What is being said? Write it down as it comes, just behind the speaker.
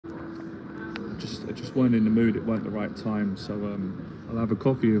I just weren't in the mood. It weren't the right time. So I'll have a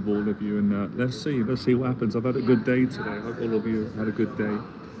coffee with all of you, and let's see what happens. I've had a good day today. I hope all of you had a good day.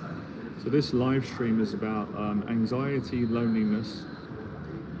 So this live stream is about anxiety, loneliness,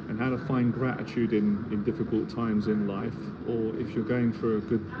 and how to find gratitude in difficult times in life. Or if you're going through a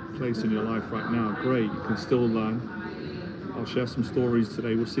good place in your life right now, great, you can still learn. I'll share some stories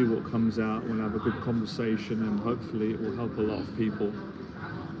today. We'll see what comes out. We'll have a good conversation, and hopefully it will help a lot of people.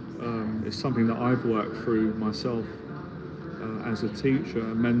 It's something that I've worked through myself as a teacher,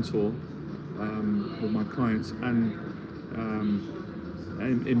 a mentor with my clients, and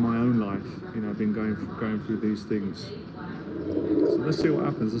in my own life. You know, I've been going through these things. So let's see what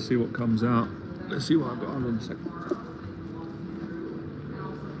happens. Let's see what comes out. Let's see what I've got. Hold on a second.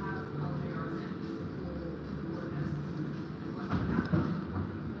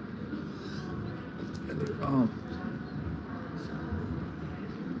 Oh.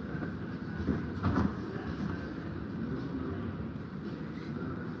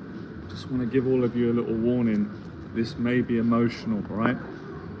 Just want to give all of you a little warning. This may be emotional, right?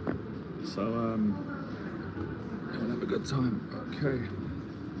 So we'll have a good time. Okay.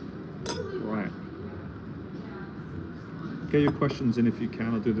 Right. Get your questions in if you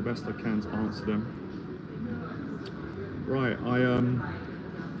can. I'll do the best I can to answer them. Right. I'm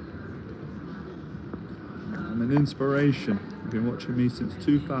an inspiration. You've been watching me since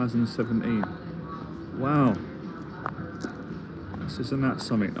 2017. Wow. Isn't that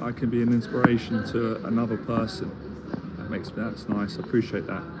something? I can be an inspiration to another person. That's nice. I appreciate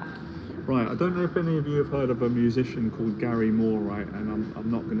that. Right, I don't know if any of you have heard of a musician called Gary Moore, right? And I'm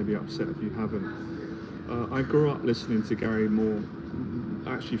not going to be upset if you haven't. I grew up listening to Gary Moore,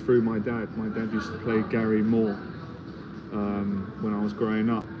 actually through my dad. My dad used to play Gary Moore when I was growing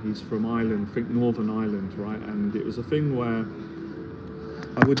up. He's from Ireland, I think Northern Ireland, right? And it was a thing where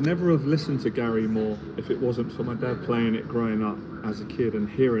I would never have listened to Gary Moore if it wasn't for my dad playing it growing up as a kid and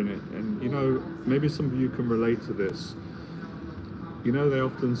hearing it. And you know, maybe some of you can relate to this. You know, they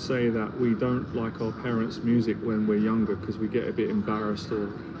often say that we don't like our parents' music when we're younger because we get a bit embarrassed,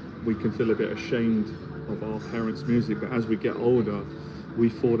 or we can feel a bit ashamed of our parents' music. But as we get older, we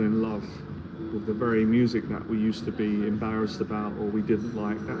fall in love with the very music that we used to be embarrassed about or we didn't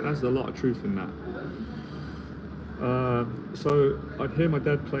like. There's a lot of truth in that. So I'd hear my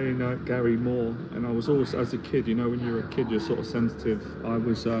dad playing Gary Moore, and I was always, as a kid, you know, when you're a kid, you're sort of sensitive. I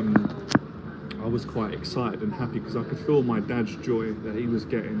was quite excited and happy because I could feel my dad's joy that he was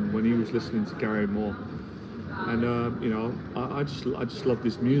getting when he was listening to Gary Moore. And you know, I just love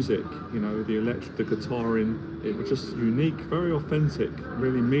this music. You know, the electric, the guitaring. It was just unique, very authentic,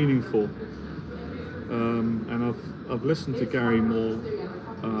 really meaningful. And I've listened to Gary Moore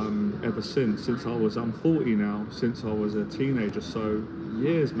ever since I'm 40 now, since I was a teenager. So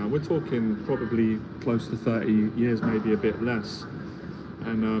years, man. We're talking probably close to 30 years, maybe a bit less.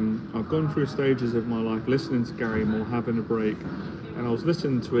 And I've gone through stages of my life listening to Gary Moore, having a break, and I was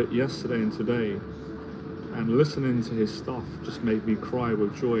listening to it yesterday and today, and listening to his stuff just made me cry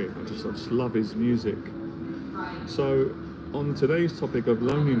with joy. I just love his music. So on today's topic of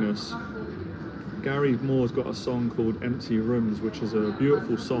loneliness, Gary Moore's got a song called Empty Rooms, which is a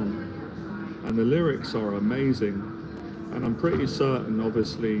beautiful song, and the lyrics are amazing. And I'm pretty certain,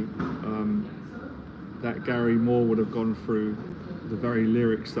 obviously, that Gary Moore would have gone through the very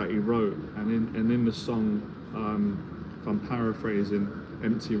lyrics that he wrote, and in the song, if I'm paraphrasing,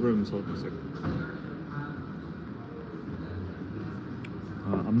 Empty Rooms. Hold on a second.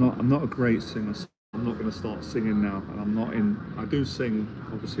 I'm not a great singer, so I'm not going to start singing now, and I do sing,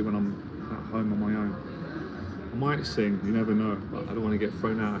 obviously, when I'm at home on my own. I might sing, you never know, but I don't want to get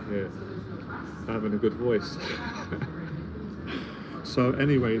thrown out here for having a good voice. So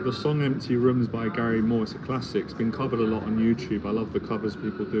anyway, the song Empty Rooms by Gary Moore, it's a classic. It's been covered a lot on YouTube. I love the covers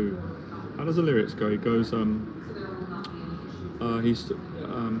people do. How does the lyrics go? It goes, he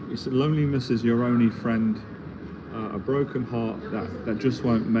said, loneliness is your only friend. A broken heart that just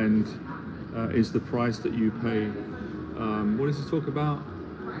won't mend is the price that you pay. What does he talk about?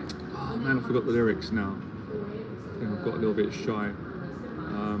 Oh man, I forgot the lyrics now. I think I've got a little bit shy.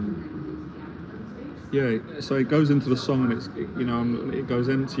 Yeah, so it goes into the song, and it's, you know, it goes,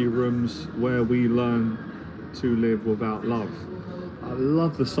 empty rooms where we learn to live without love. I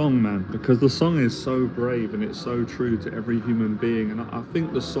love the song, man, because the song is so brave and it's so true to every human being. And I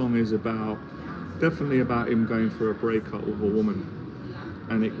think the song is definitely about him going through a breakup with a woman.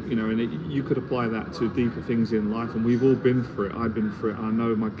 And you could apply that to deeper things in life, and we've all been through it. I've been through it. I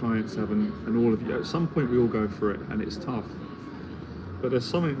know my clients have, and all of you. At some point, we all go through it, and it's tough. But there's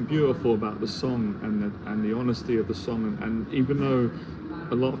something beautiful about the song and the honesty of the song. And even though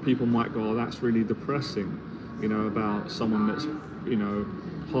a lot of people might go, oh, that's really depressing, you know, about someone that's, you know,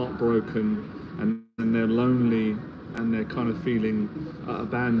 heartbroken and they're lonely and they're kind of feeling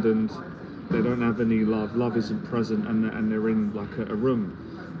abandoned. They don't have any love. Love isn't present, and they're in like a room.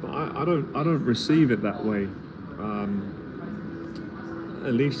 But I don't receive it that way.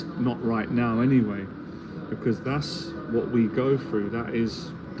 At least not right now, anyway, because that's what we go through. That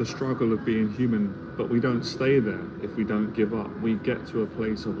is the struggle of being human. But we don't stay there if we don't give up. We get to a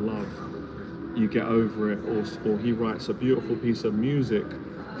place of love. You get over it, or he writes a beautiful piece of music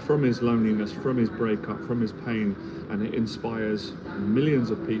from his loneliness, from his breakup, from his pain, and it inspires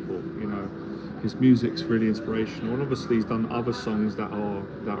millions of people. You know, his music's really inspirational, and obviously he's done other songs that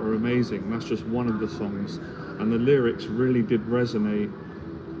are amazing. That's just one of the songs, and the lyrics really did resonate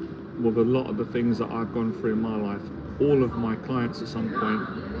with a lot of the things that I've gone through in my life. All of my clients at some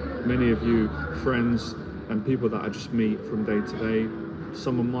point, many of you friends and people that I just meet from day to day,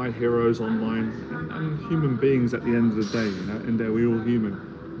 some of my heroes online, and human beings at the end of the day, you know, and we're all human.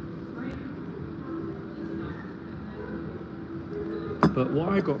 But what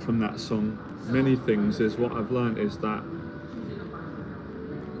I got from that song, many things, is what I've learned is that,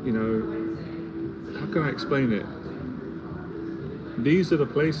 you know, how can I explain it? These are the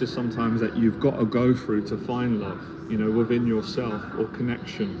places sometimes that you've got to go through to find love, you know, within yourself, or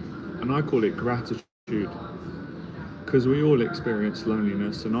connection. And I call it gratitude, because we all experience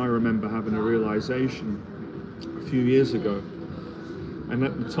loneliness. And I remember having a realization a few years ago, and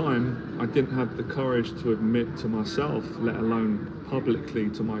at the time I didn't have the courage to admit to myself, let alone publicly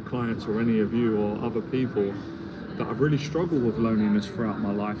to my clients or any of you or other people, that I've really struggled with loneliness throughout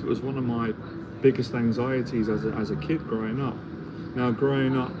my life. It was one of my biggest anxieties as a kid growing up. Now,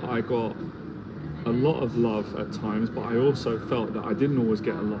 growing up, I got a lot of love at times, but I also felt that I didn't always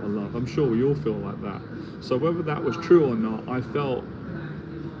get a lot of love. I'm sure we all feel like that. So whether that was true or not, I felt,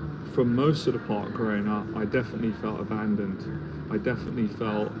 for most of the part growing up, I definitely felt abandoned. I definitely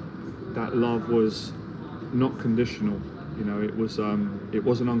felt that love was not conditional. You know, it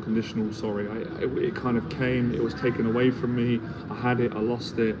wasn't unconditional, sorry. It kind of came, it was taken away from me. I had it, I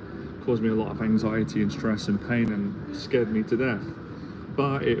lost it. Caused me a lot of anxiety and stress and pain and scared me to death.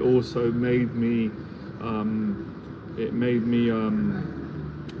 But it also made me,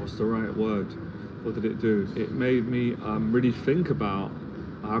 what's the right word? What did it do? It made me really think about,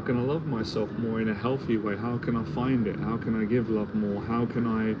 how can I love myself more in a healthy way? How can I find it? How can I give love more? How can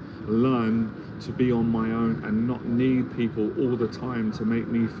I learn to be on my own and not need people all the time to make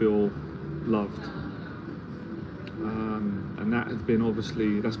me feel loved? And that has been,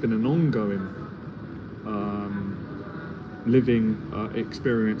 obviously, that's been an ongoing living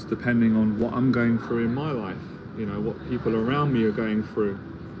experience, depending on what I'm going through in my life, you know, what people around me are going through,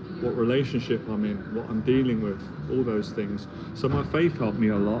 what relationship I'm in, what I'm dealing with, all those things. So my faith helped me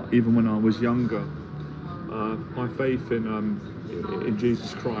a lot, even when I was younger. My faith in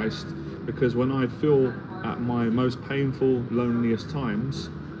Jesus Christ, because when I feel at my most painful, loneliest times,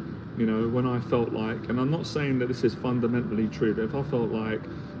 you know, when I felt like, and I'm not saying that this is fundamentally true, but if I felt like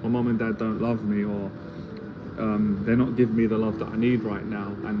my mum and dad don't love me, or they're not giving me the love that I need right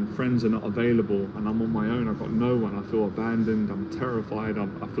now, and friends are not available, and I'm on my own, I've got no one, I feel abandoned, I'm terrified, I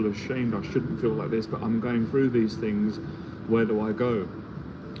feel ashamed, I shouldn't feel like this, but I'm going through these things, where do I go?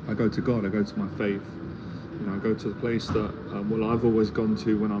 I go to God, I go to my faith. You know, I go to the place that, I've always gone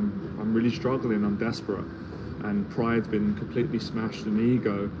to when I'm really struggling, I'm desperate, and pride's been completely smashed, and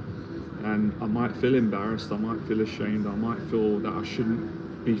ego, and I might feel embarrassed, I might feel ashamed, I might feel that I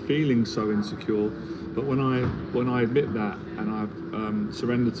shouldn't be feeling so insecure. But when I admit that, and I've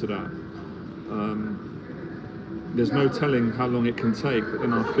surrendered to that, there's no telling how long it can take, but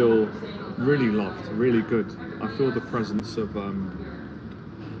then I feel really loved, really good. I feel the presence of God.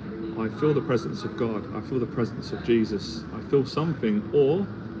 I feel the presence of Jesus. I feel something, or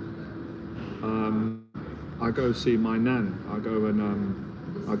I go see my nan. I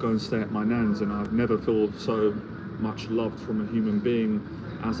go and stay at my nan's, and I've never felt so much loved from a human being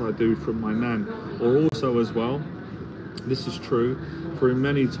as I do from my nan. Or also as well, this is true, through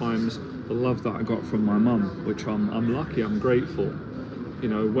many times, the love that I got from my mum, which I'm lucky, I'm grateful. You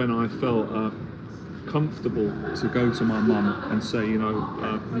know, when I felt comfortable to go to my mum and say, you know,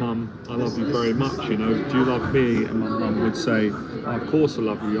 Mum, I love you very much, you know, do you love me? And my mum would say, oh, of course I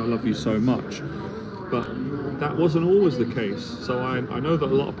love you so much. But that wasn't always the case. So I know that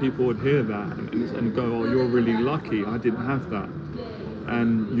a lot of people would hear that and go, oh, you're really lucky, I didn't have that.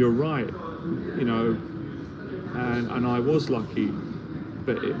 And you're right, you know, and I was lucky,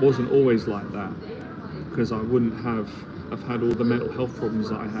 but it wasn't always like that, because I wouldn't have had all the mental health problems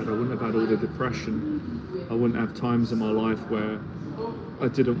that I had. I wouldn't have had all the depression. I wouldn't have times in my life where I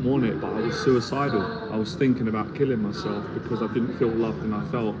didn't want it, but I was suicidal. I was thinking about killing myself because I didn't feel loved, and I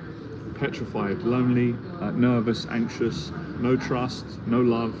felt petrified, lonely, nervous, anxious, no trust, no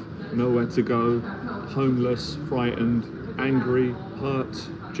love, nowhere to go, homeless, frightened, angry, hurt,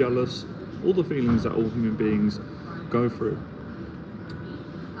 jealous, all the feelings that all human beings go through.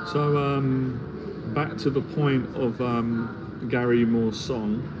 So back to the point of Gary Moore's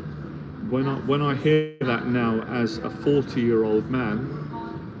song, when I hear that now as a 40-year-old man,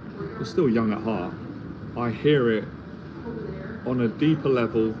 I'm still young at heart, I hear it on a deeper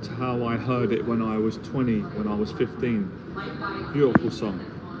level to how I heard it when I was 20, when I was 15. Beautiful song.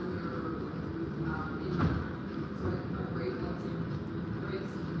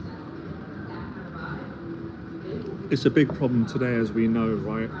 It's a big problem today, as we know,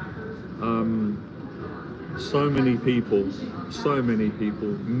 right? So many people,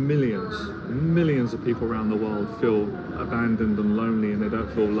 millions of people around the world feel abandoned and lonely, and they don't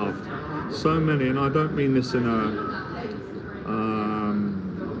feel loved. So many, and I don't mean this in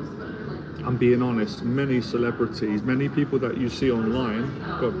I'm being honest, many celebrities, many people that you see online,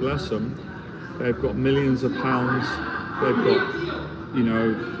 God bless them, they've got millions of pounds, they've got,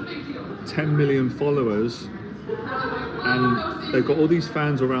 10 million followers, and they've got all these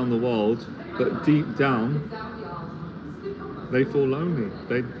fans around the world, but deep down, they feel lonely.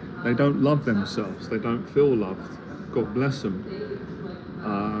 They don't love themselves. They don't feel loved. God bless them.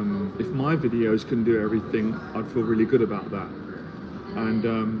 If my videos can do everything, I'd feel really good about that. And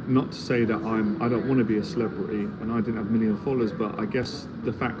not to say that I don't want to be a celebrity, and I didn't have a million followers, but I guess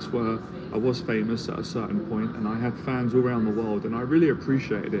the facts were I was famous at a certain point, and I had fans all around the world, and I really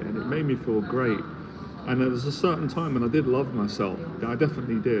appreciated it, and it made me feel great. And there was a certain time when I did love myself. I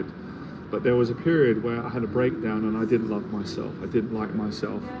definitely did. But there was a period where I had a breakdown and I didn't love myself. I didn't like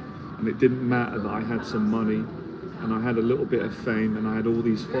myself. And it didn't matter that I had some money and I had a little bit of fame and I had all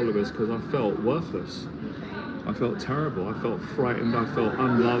these followers, because I felt worthless. I felt terrible. I felt frightened. I felt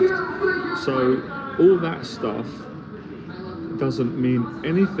unloved. So all that stuff doesn't mean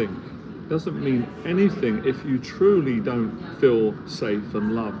anything. Doesn't mean anything if you truly don't feel safe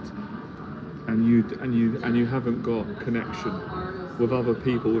and loved, and you haven't got connection with other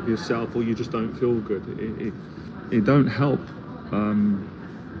people, with yourself, or you just don't feel good. It don't help.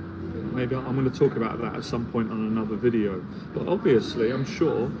 Maybe I'm going to talk about that at some point on another video. But obviously, I'm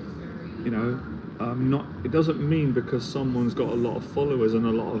sure, it doesn't mean because someone's got a lot of followers and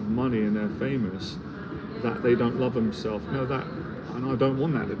a lot of money and they're famous that they don't love themselves. No, and I don't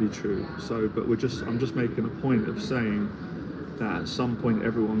want that to be true. So, but I'm just making a point of saying that at some point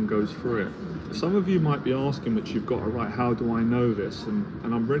everyone goes through it. Some of you might be asking, which you've got it right, how do I know this? And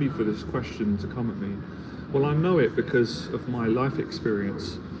I'm ready for this question to come at me. Well, I know it because of my life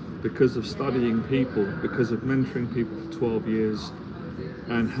experience, because of studying people, because of mentoring people for 12 years,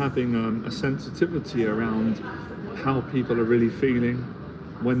 and having a sensitivity around how people are really feeling,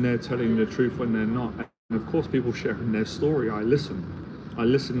 when they're telling the truth, when they're not. And of course, people sharing their story, I listen. I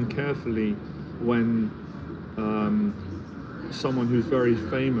listen carefully when someone who's very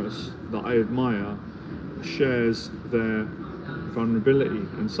famous that I admire shares their vulnerability,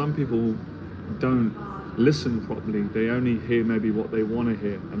 and some people don't listen properly. They only hear maybe what they want to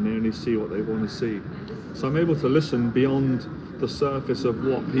hear, and they only see what they want to see. So I'm able to listen beyond the surface of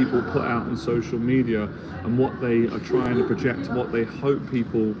what people put out on social media and what they are trying to project, what they hope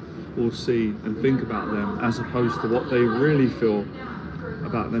people will see and think about them, as opposed to what they really feel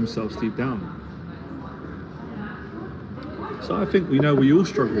about themselves deep down. So I think we all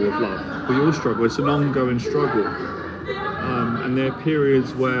struggle with love. We all struggle. It's an ongoing struggle. And there are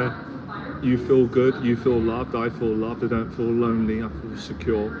periods where you feel good, you feel loved, I feel loved, I don't feel lonely, I feel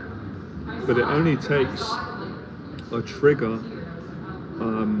secure. But it only takes a trigger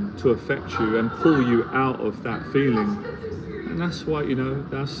to affect you and pull you out of that feeling. And that's why,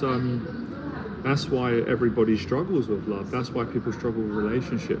 that's why everybody struggles with love. That's why people struggle with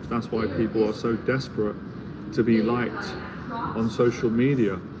relationships. That's why people are so desperate to be liked on social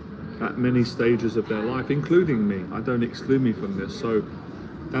media at many stages of their life, including me. I don't exclude me from this. So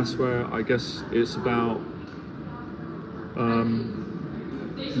that's where I guess it's about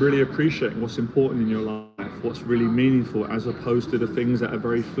really appreciating what's important in your life, what's really meaningful, as opposed to the things that are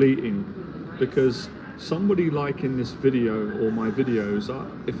very fleeting. Because somebody liking this video or my videos,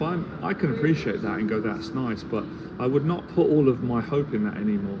 I can appreciate that and go, that's nice, but I would not put all of my hope in that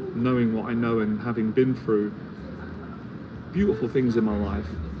anymore, knowing what I know and having been through beautiful things in my life,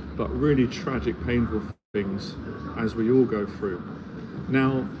 but really tragic, painful things, as we all go through.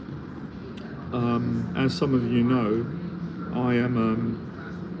 Now, as some of you know, I am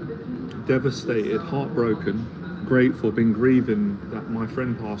devastated, heartbroken, grateful, been grieving that my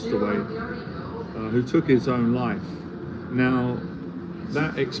friend passed away, who took his own life. Now,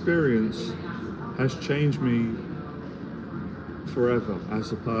 that experience has changed me forever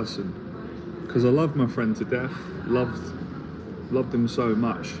as a person, because I love my friend to death, loved him so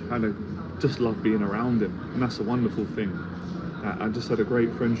much, just loved being around him, and that's a wonderful thing. I just had a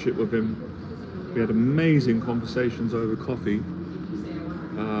great friendship with him. We had amazing conversations over coffee.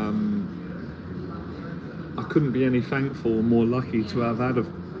 I couldn't be any thankful or more lucky to have had a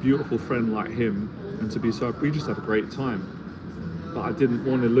beautiful friend like him, and we just had a great time. But I didn't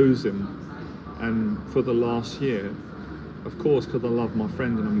want to lose him, and for the last year, of course, because I love my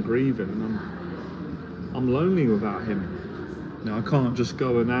friend and I'm grieving, and I'm lonely without him. Now, I can't just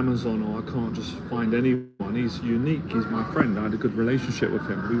go on Amazon, or I can't just find anyone. He's unique, he's my friend. I had a good relationship with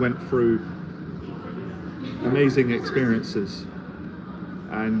him. We went through amazing experiences,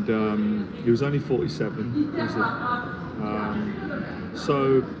 and he was only 47,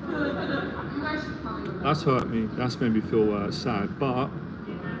 so that's hurt me, that's made me feel sad, but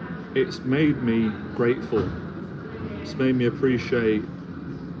it's made me grateful. It's made me appreciate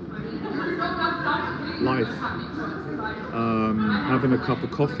life. Having a cup of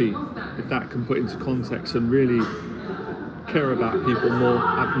coffee, if that can put into context, and really care about people more,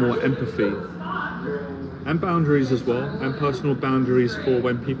 have more empathy, and boundaries as well, and personal boundaries for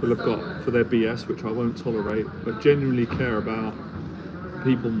when people have got for their BS, which I won't tolerate, but genuinely care about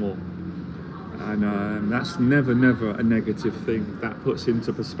people more. And that's never a negative thing. That puts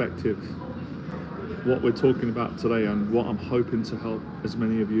into perspective what we're talking about today, and what I'm hoping to help as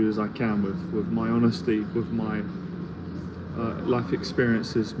many of you as I can with my honesty, with my life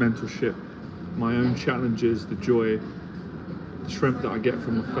experiences, mentorship, my own challenges, the joy, the strength that I get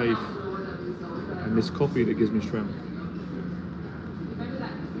from my faith, and this coffee that gives me strength.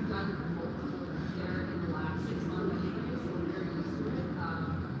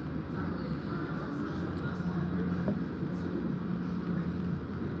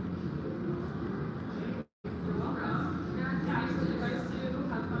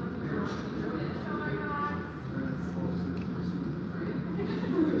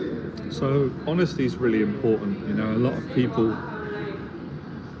 So honesty is really important. You know, a lot of people,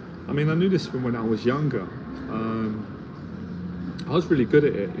 I mean, I knew this from when I was younger. I was really good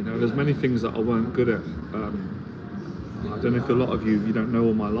at it. You know, there's many things that I weren't good at. I don't know if a lot of you don't know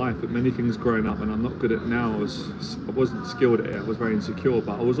all my life, but many things growing up, and I'm not good at now. I wasn't skilled at it. I was very insecure,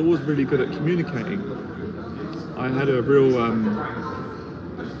 but I was always really good at communicating. I had a real,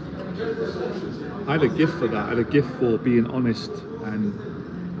 I had a gift for that. I had a gift for being honest and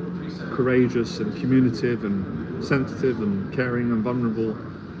courageous and communicative and sensitive and caring and vulnerable.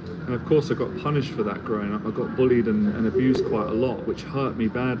 And of course I got punished for that growing up. I got bullied and abused quite a lot, which hurt me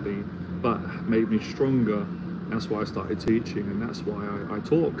badly but made me stronger. That's why I started teaching, and that's why I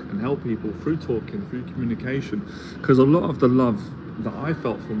talk and help people through talking, through communication, because a lot of the love that I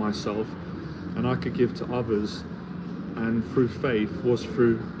felt for myself and I could give to others and through faith was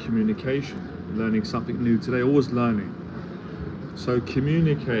through communication, learning something new today, always learning. So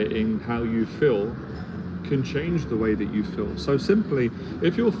communicating how you feel can change the way that you feel. So simply,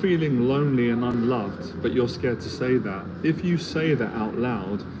 if you're feeling lonely and unloved, but you're scared to say that, if you say that out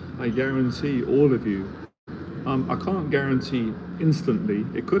loud, I guarantee all of you, I can't guarantee instantly,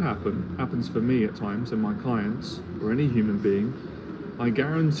 it could happen, happens for me at times and my clients, or any human being, I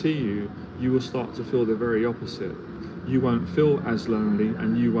guarantee you, you will start to feel the very opposite. You won't feel as lonely,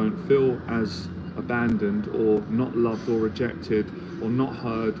 and you won't feel as abandoned or not loved or rejected or not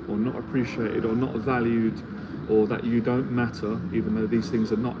heard or not appreciated or not valued, or that you don't matter, even though these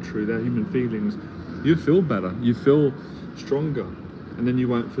things are not true, they're human feelings. You feel better, you feel stronger, and then you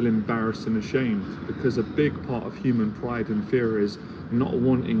won't feel embarrassed and ashamed, because a big part of human pride and fear is not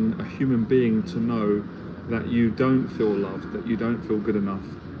wanting a human being to know that you don't feel loved, that you don't feel good enough,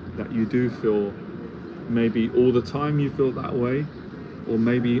 that you do feel, maybe all the time you feel that way, or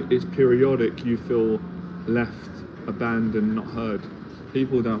maybe it's periodic, you feel left, abandoned, not heard.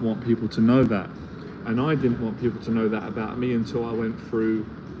 People don't want people to know that. And I didn't want people to know that about me until I went through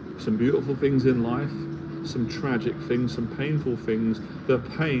some beautiful things in life, some tragic things, some painful things. The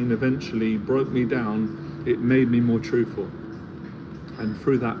pain eventually broke me down. It made me more truthful. And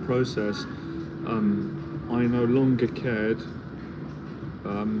through that process, I no longer cared,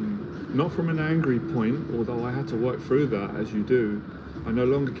 not from an angry point, although I had to work through that, as you do. I no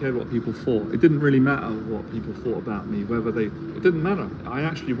longer cared what people thought. It didn't really matter what people thought about me, it didn't matter. I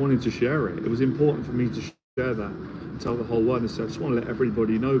actually wanted to share it. It was important for me to share that and tell the whole world. And so I just want to let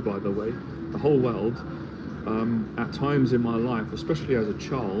everybody know, by the way, the whole world, at times in my life, especially as a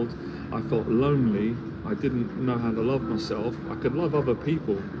child, I felt lonely. I didn't know how to love myself. I could love other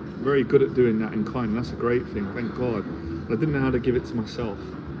people. Very good at doing that in kind. That's a great thing, thank God. But I didn't know how to give it to myself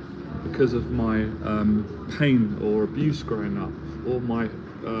because of my pain or abuse growing up, or my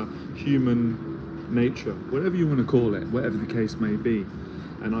human nature, whatever you want to call it, whatever the case may be.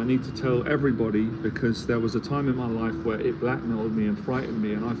 And I need to tell everybody, because there was a time in my life where it blackmailed me and frightened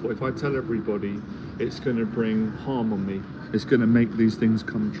me, and I thought if I tell everybody, it's going to bring harm on me. It's going to make these things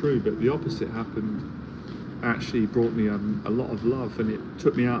come true. But the opposite happened. Actually brought me a lot of love, and it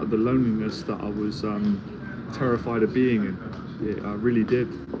took me out of the loneliness that I was terrified of being in. It really did.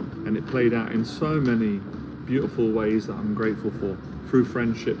 And it played out in so many beautiful ways that I'm grateful for, through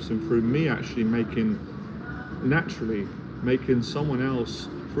friendships and through me actually making someone else,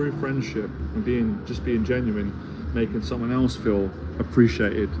 through friendship and being genuine, making someone else feel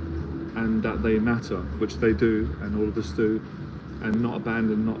appreciated and that they matter, which they do, and all of us do, and not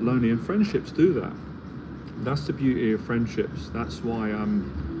abandoned, not lonely. And friendships do that. That's the beauty of friendships. That's why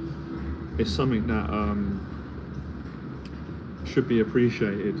it's something that should be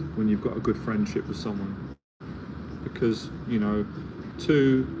appreciated when you've got a good friendship with someone. Because, you know,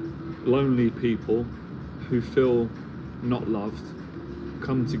 two lonely people who feel not loved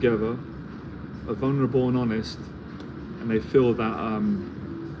come together, are vulnerable and honest, and they feel that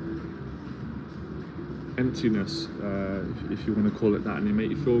emptiness, if you want to call it that, and they make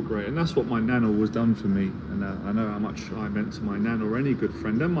you feel great. And that's what my nana was done for me, and I know how much I meant to my nana, or any good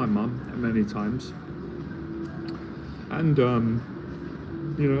friend, and my mum many times, and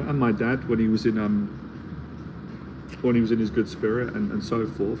you know, and my dad when he was in his good spirit, and so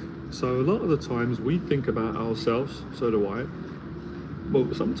forth. So a lot of the times we think about ourselves, so do I,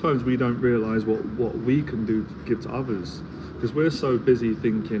 but sometimes we don't realise what we can do to give to others, because we're so busy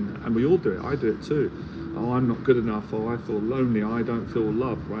thinking, and we all do it, I do it too, oh, I'm not good enough, oh, I feel lonely, I don't feel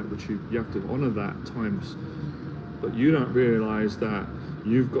loved, right? But you have to honour that at times. But you don't realise that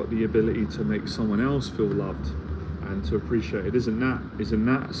you've got the ability to make someone else feel loved and to appreciate it. Isn't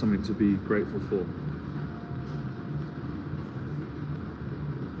that something to be grateful for?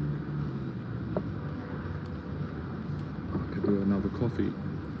 I could do another coffee.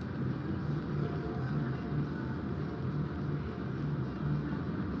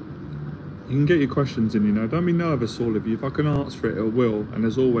 You can get your questions in, you know, don't be nervous, all of you. If I can answer it, I will, and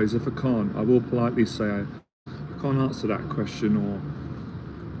as always, if I can't, I will politely say I can't answer that question,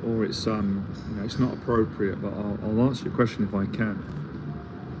 or it's you know, it's not appropriate, but I'll answer your question if I can.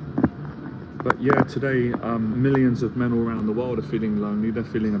 But yeah, today millions of men all around the world are feeling lonely, they're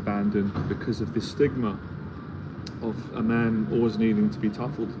feeling abandoned because of this stigma of a man always needing to be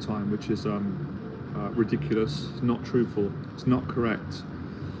tough all the time, which is ridiculous, it's not truthful, it's not correct.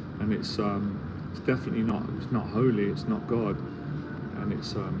 And it's definitely not. It's not holy. It's not God, and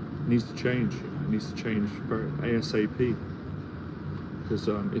it needs to change. It needs to change very ASAP. Because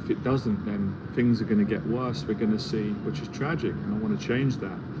if it doesn't, then things are going to get worse. We're going to see, which is tragic, and I want to change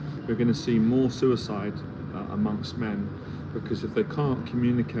that. We're going to see more suicide amongst men, because if they can't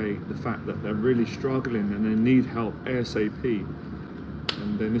communicate the fact that they're really struggling and they need help ASAP,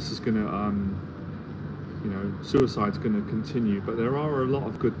 and then this is going to you know, suicide's going to continue. But there are a lot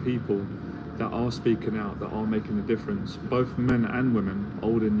of good people that are speaking out, that are making a difference, both men and women,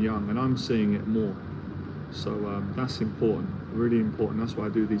 old and young, and I'm seeing it more. So that's important, really important. That's why I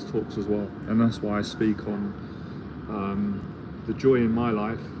do these talks as well, and that's why I speak on the joy in my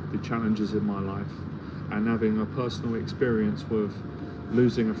life, the challenges in my life, and having a personal experience with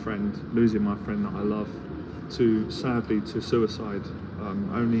losing a friend, losing my friend that I love, sadly to suicide.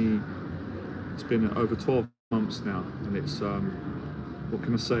 It's been over 12 months now, and it's, what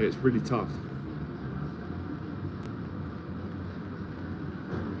can I say, it's really tough.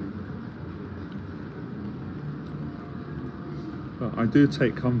 But I do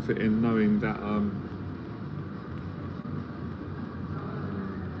take comfort in knowing that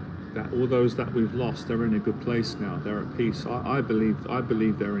that all those that we've lost, they're in a good place now, they're at peace. I believe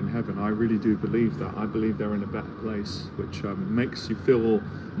they're in heaven. I really do believe that. I believe they're in a better place, which makes you feel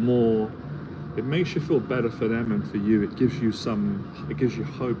more. It makes you feel better for them and for you. It gives you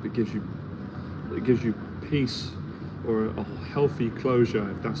hope. It gives you peace, or a healthy closure,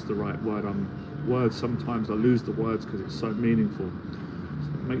 if that's the right word. Words, sometimes I lose the words because it's so meaningful. So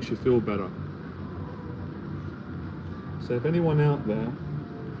it makes you feel better. So if anyone out there,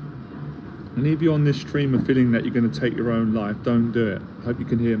 any of you on this stream are feeling that you're going to take your own life, don't do it. I hope you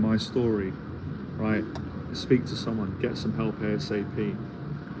can hear my story, right? Speak to someone, get some help ASAP.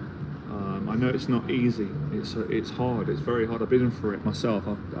 I know it's not easy, it's hard, it's very hard. I've been through it myself,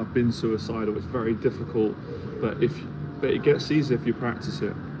 I've been suicidal, it's very difficult, but it gets easier if you practice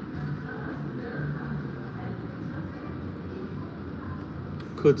it.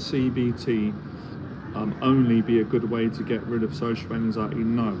 could CBT only be a good way to get rid of social anxiety?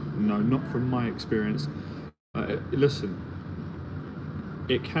 No, not from my experience. Listen,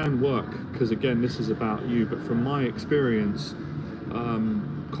 it can work, because again, this is about you, but from my experience,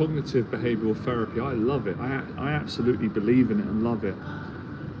 cognitive behavioral therapy, I love it. I absolutely believe in it and love it.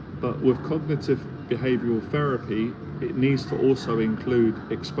 But with cognitive behavioral therapy, it needs to also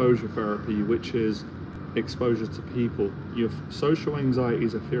include exposure therapy, which is exposure to people. Your social anxiety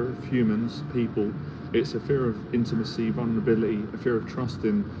is a fear of humans, people. It's a fear of intimacy, vulnerability, a fear of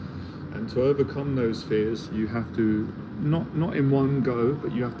trusting. And to overcome those fears, you have to, not in one go,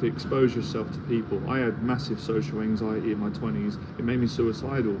 but you have to expose yourself to people. I had massive social anxiety in my 20s. It made me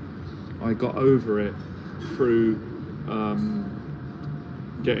suicidal. I got over it through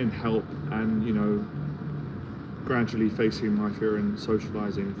getting help and, you know, gradually facing my fear and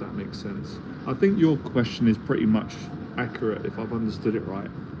socializing, if that makes sense. I think your question is pretty much accurate, if I've understood it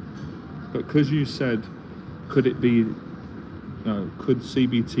right. But because you said, could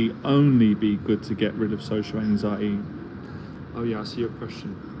CBT only be good to get rid of social anxiety? Oh yeah, I see your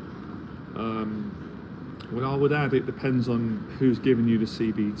question. Well, I would add, it depends on who's giving you the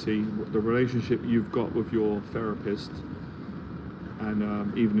CBT, the relationship you've got with your therapist, and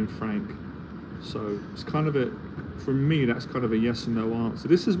even in Frank. So it's kind of for me, that's kind of a yes and no answer.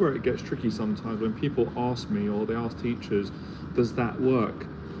 This is where it gets tricky sometimes, when people ask me, or they ask teachers, does that work?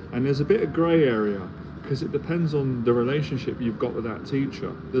 And there's a bit of grey area, because it depends on the relationship you've got with that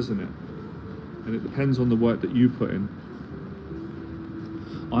teacher, doesn't it? And it depends on the work that you put in.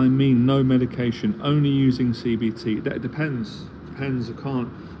 I mean, no medication, only using CBT. That depends. I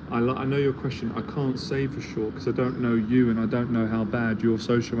know your question. I can't say for sure, because I don't know you and I don't know how bad your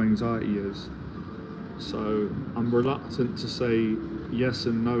social anxiety is. So I'm reluctant to say yes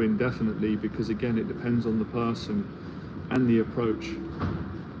and no indefinitely, because again, it depends on the person and the approach.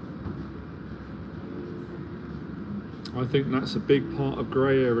 I think that's a big part of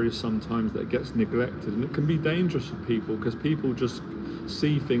grey areas sometimes that gets neglected, and it can be dangerous for people, because people just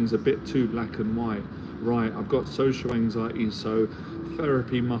see things a bit too black and white. Right, I've got social anxiety, so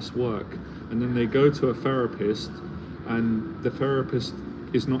therapy must work. And then they go to a therapist, and the therapist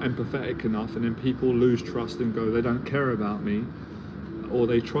is not empathetic enough, and then people lose trust and go, they don't care about me. Or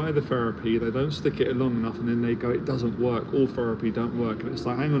they try the therapy, they don't stick it long enough, and then they go, it doesn't work, all therapy don't work. And it's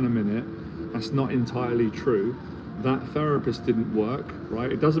like, hang on a minute, that's not entirely true. That therapist didn't work,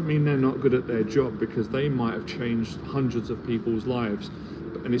 right? It doesn't mean they're not good at their job, because they might have changed hundreds of people's lives,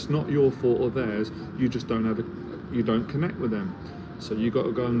 and it's not your fault or theirs. You just you don't connect with them. So you got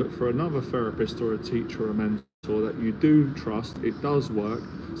to go and look for another therapist or a teacher or a mentor that you do trust. It does work.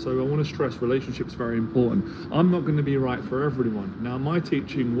 So I want to stress, relationships very important. I'm not going to be right for everyone. Now, my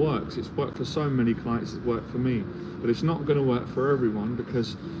teaching works. It's worked for so many clients. It's worked for me, but it's not going to work for everyone,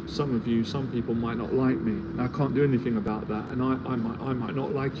 because some people might not like me. And I can't do anything about that. And I might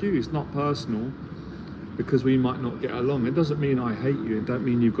not like you. It's not personal, because we might not get along. It doesn't mean I hate you. It don't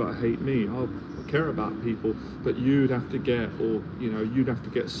mean you've got to hate me. I care about people, but you'd have to get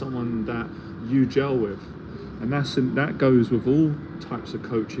someone that you gel with. And that goes with all types of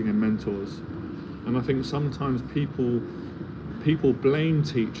coaching and mentors. And I think sometimes people blame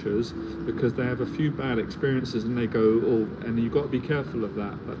teachers because they have a few bad experiences, and they go, oh, and you've got to be careful of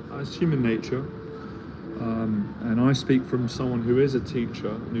that. But that's human nature. And I speak from someone who is a teacher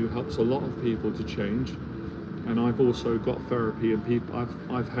and who helps a lot of people to change. And I've also got therapy, and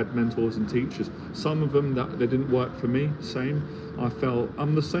I've had mentors and teachers. Some of them that they didn't work for me. Same. I felt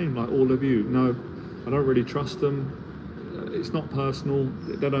I'm the same like all of you. No, I don't really trust them. It's not personal.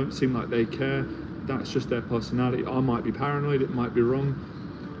 They don't seem like they care. That's just their personality. I might be paranoid. It might be wrong.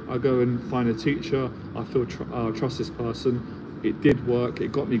 I go and find a teacher. I feel I trust this person. It did work.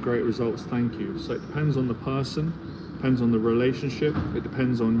 It got me great results. Thank you. So it depends on the person. Depends on the relationship. It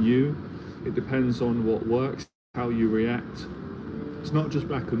depends on you. It depends on what works, how you react. It's not just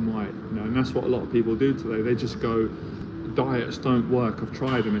black and white, and that's what a lot of people do today. They just go, diets don't work. I've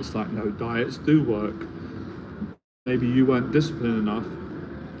tried them. It's like, no, diets do work. Maybe you weren't disciplined enough.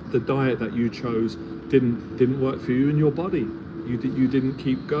 The diet that you chose didn't work for you and your body. You didn't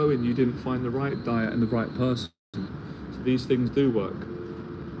keep going. You didn't find the right diet and the right person. So these things do work.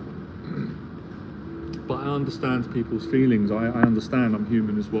 But I understand people's feelings. I understand. I'm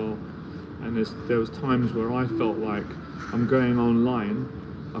human as well. And there was times where I felt like I'm going online,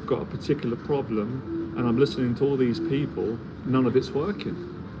 I've got a particular problem, and I'm listening to all these people, none of it's working.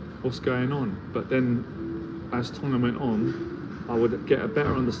 What's going on? But then, as time went on, I would get a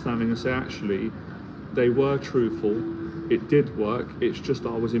better understanding and say, actually, they were truthful, it did work. It's just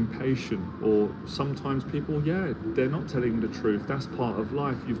I was impatient, or sometimes people, yeah, they're not telling the truth. That's part of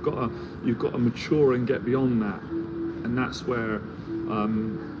life. You've got to mature and get beyond that, and that's where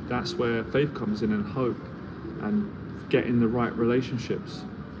faith comes in, and hope, and getting the right relationships.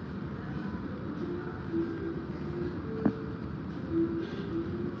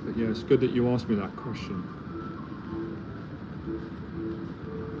 But yeah, it's good that you asked me that question.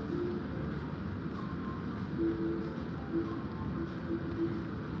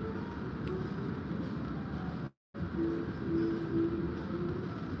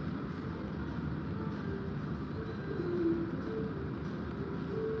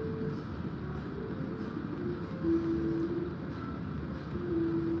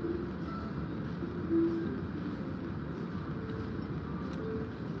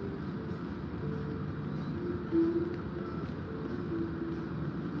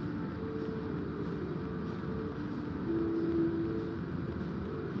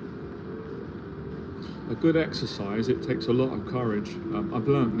 A good exercise, it takes a lot of courage. I've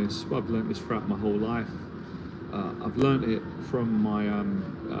learned this throughout my whole life. I've learned it from my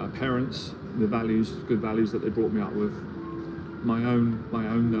parents, the good values that they brought me up with, my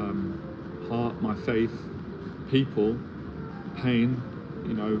own heart, my faith, people, pain,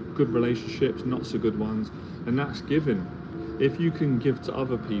 good relationships, not so good ones, and that's giving. If you can give to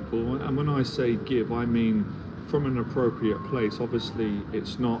other people, and when I say give, I mean from an appropriate place. Obviously,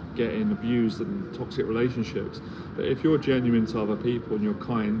 it's not getting abused and toxic relationships, but if you're genuine to other people and you're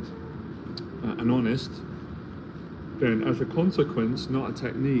kind and honest, then as a consequence, not a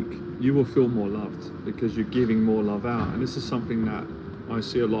technique, you will feel more loved because you're giving more love out. And this is something that I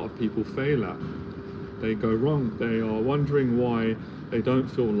see a lot of people fail at. They go wrong. They are wondering why they don't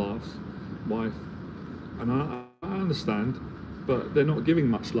feel loved. Why? And I understand, but they're not giving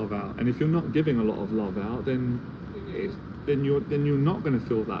much love out. And if you're not giving a lot of love out, then you're not going to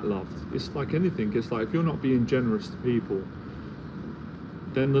feel that loved. It's like anything. It's like if you're not being generous to people,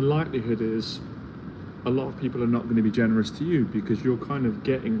 then the likelihood is a lot of people are not going to be generous to you because you're kind of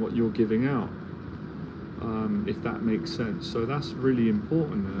getting what you're giving out, if that makes sense. So that's really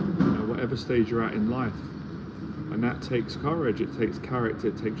important, whatever stage you're at in life. And that takes courage, it takes character,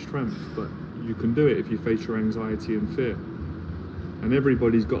 it takes strength, but you can do it if you face your anxiety and fear. And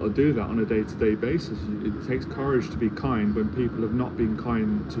everybody's got to do that on a day-to-day basis. It takes courage to be kind when people have not been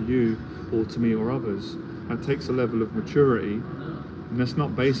kind to you or to me or others. That takes a level of maturity, and that's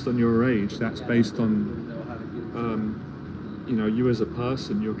not based on your age, that's based on you as a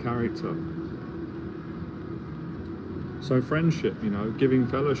person, your character. So friendship, giving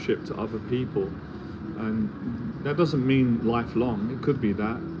fellowship to other people, and that doesn't mean lifelong. It could be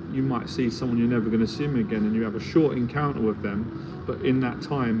that you might see someone you're never going to see them again, and you have a short encounter with them, but in that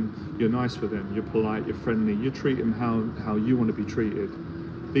time you're nice with them, you're polite, you're friendly, you treat them how you want to be treated.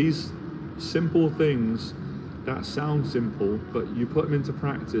 These simple things that sound simple, but you put them into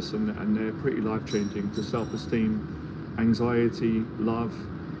practice and they're pretty life-changing to self-esteem, anxiety, love,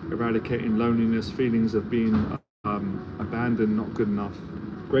 eradicating loneliness, feelings of being abandoned, not good enough.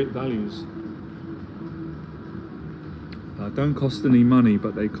 Great values. Don't cost any money,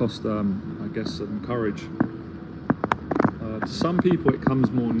 but they cost, I guess, some courage. To some people it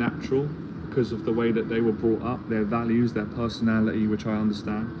comes more natural because of the way that they were brought up, their values, their personality, which I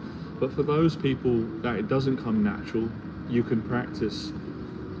understand. But for those people that it doesn't come natural, you can practice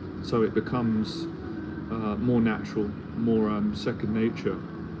so it becomes more natural, more second nature.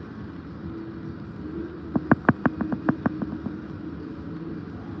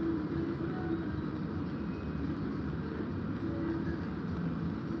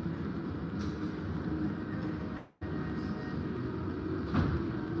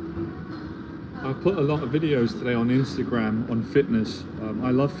 I've put a lot of videos today on Instagram on fitness. I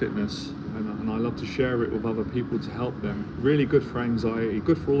love fitness, and I love to share it with other people to help them. Really good for anxiety,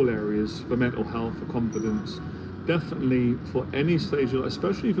 good for all areas, for mental health, for confidence. Definitely for any stage,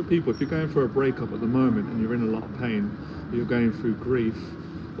 especially for people, if you're going for a breakup at the moment and you're in a lot of pain, you're going through grief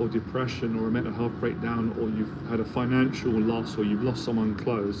or depression or a mental health breakdown, or you've had a financial loss, or you've lost someone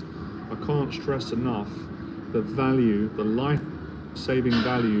close. I can't stress enough the value, the life-saving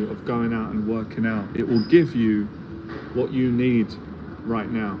value of going out and working out. It will give you what you need right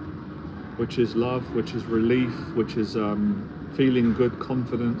now, which is love, which is relief, which is feeling good,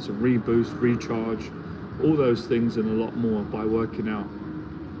 confidence, a reboost, recharge, all those things and a lot more by working out.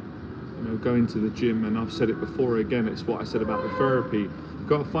 Going to the gym, and I've said it before again, it's what I said about the therapy. You've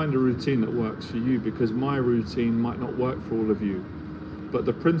got to find a routine that works for you, because my routine might not work for all of you, but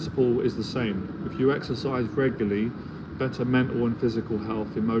the principle is the same. If you exercise regularly, better mental and physical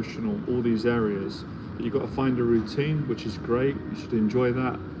health, emotional, all these areas, But you've got to find a routine, which is great. You should enjoy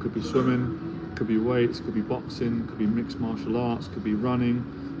that. Could be swimming, could be weights, could be boxing, could be mixed martial arts, could be running,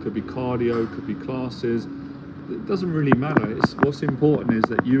 could be cardio, could be classes. It doesn't really matter. What's important is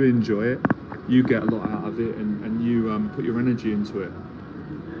that you enjoy it, you get a lot out of it, and you put your energy into it.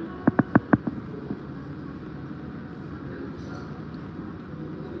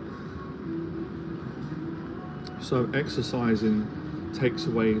 So exercising takes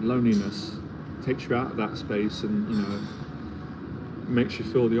away loneliness, takes you out of that space, and makes you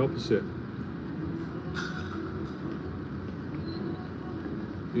feel the opposite.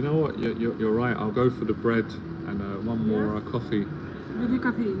 You know what? You're right. I'll go for the bread and one more coffee. Will you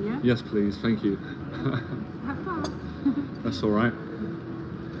coffee, yeah? Yes, please. Thank you. Have fun. That's all right.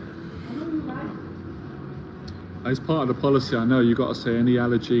 As part of the policy, I know you've got to say any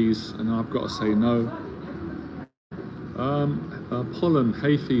allergies, and I've got to say no. Pollen,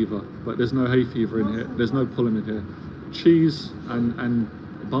 hay fever, but there's no hay fever in here. There's no pollen in here. Cheese and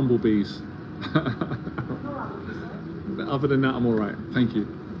bumblebees. But other than that, I'm all right. Thank you.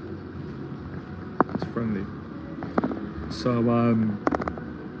 That's friendly. So,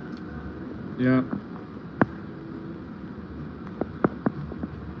 yeah.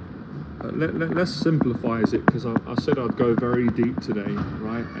 Let's simplify it, because I said I'd go very deep today,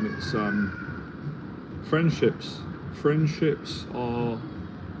 right? And it's friendships. Friendships are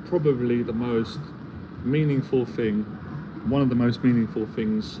probably the most meaningful thing, one of the most meaningful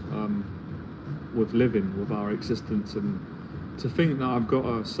things with living, with our existence. And to think that I've got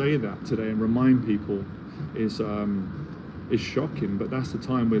to say that today and remind people is shocking. But that's the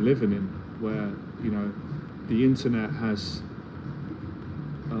time we're living in, where the internet has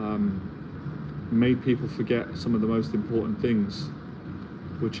made people forget some of the most important things,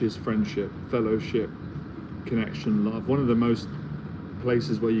 which is friendship, fellowship, connection, love. One of the most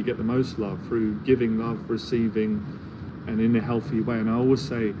places where you get the most love, through giving love, receiving, and in a healthy way. And I always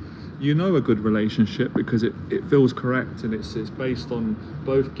say, a good relationship because it feels correct, and it's based on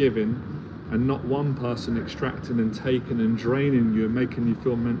both giving and not one person extracting and taking and draining you and making you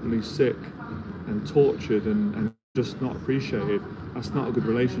feel mentally sick and tortured and just not appreciated. That's not a good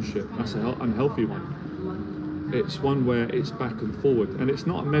relationship. That's an unhealthy one. It's one where it's back and forward, and it's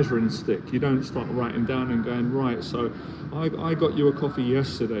not a measuring stick. You don't start writing down and going, right, so I got you a coffee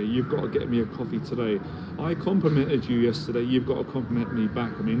yesterday, you've got to get me a coffee today. I complimented you yesterday, you've got to compliment me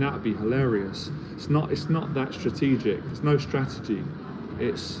back. I mean, that would be hilarious. It's not that strategic. There's no strategy.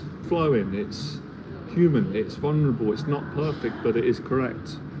 It's flowing, it's human, it's vulnerable, it's not perfect, but it is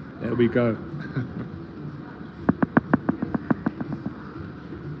correct. There we go.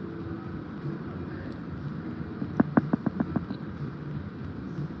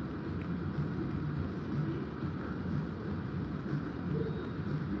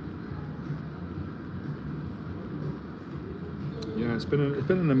 Yeah, it's been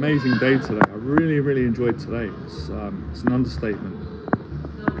an amazing day today. I really enjoyed today. It's an understatement.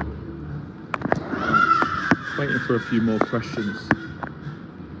 Just waiting for a few more questions.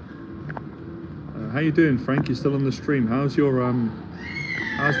 How you doing, Frank? You still on the stream? How's your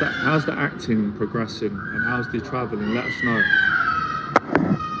how's the acting progressing, and how's the traveling? Let us know.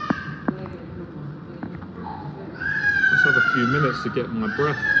 Let's have a few minutes to get my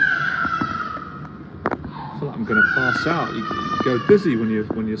breath. I feel like I'm going to pass out. You go dizzy when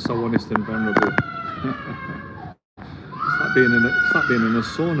you're so honest and vulnerable. It's like being in a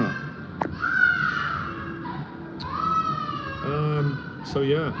sauna. So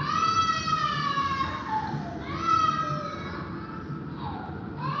yeah.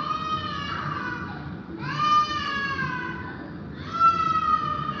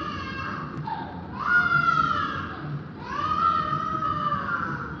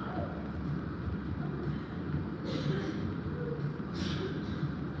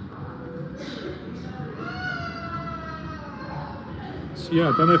 Yeah,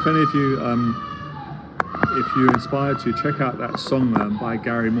 I don't know if any of you, if you're inspired to, check out that song by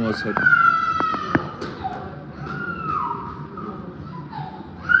Gary Moorehead.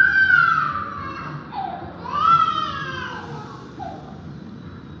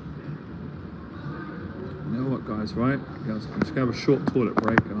 You know what, guys, right? Guys, I'm just going to have a short toilet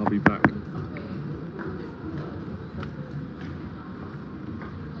break and I'll be back.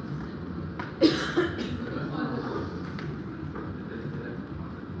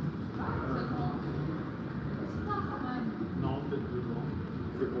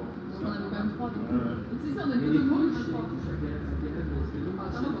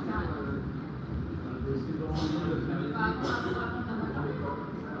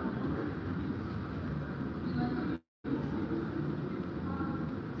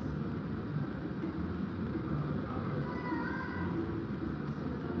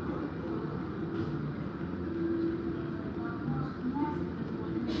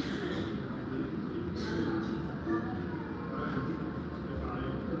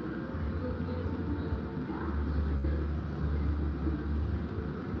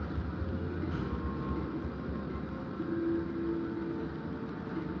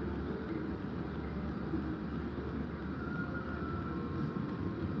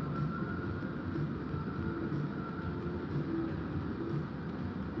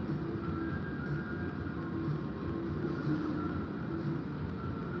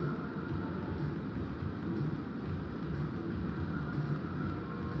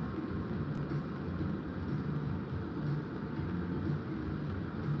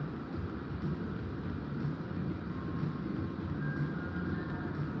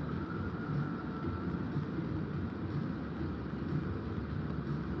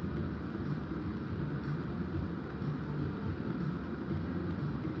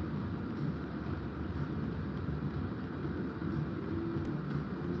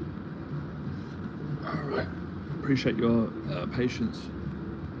 Right. Appreciate your patience.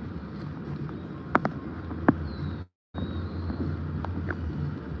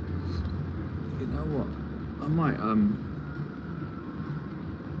 You know what? I might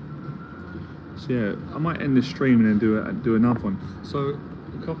so yeah, I might end this stream and then do another one. So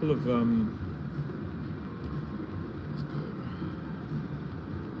a couple of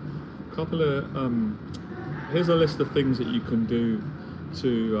here's a list of things that you can do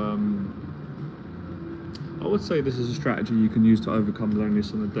to I would say this is a strategy you can use to overcome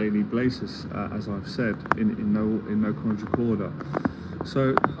loneliness on a daily basis, as I've said, in no chronological order.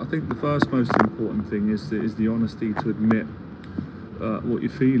 So I think the first most important thing is the honesty to admit what you're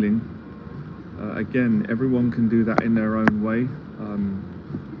feeling. Again, everyone can do that in their own way.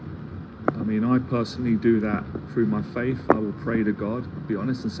 I mean, I personally do that through my faith. I will pray to God, be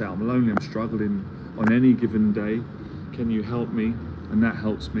honest, and say, I'm lonely, I'm struggling on any given day. Can you help me? And that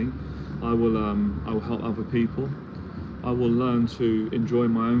helps me. I will help other people. I will learn to enjoy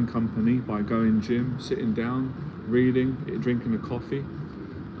my own company by going gym, sitting down, reading, drinking a coffee,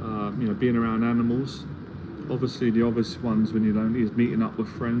 you know, being around animals. Obviously, the obvious ones when you're lonely is meeting up with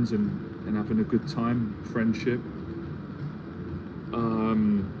friends and having a good time, friendship.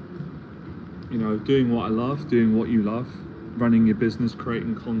 You know, doing what I love, doing what you love, running your business,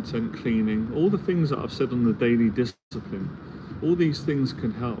 creating content, cleaning, all the things that I've said on the daily discipline. All these things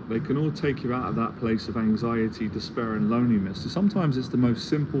can help. They can all take you out of that place of anxiety, despair, and loneliness. So sometimes it's the most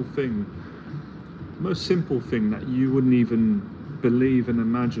simple thing that you wouldn't even believe and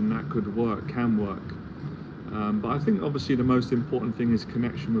imagine that could work, can work. But I think obviously the most important thing is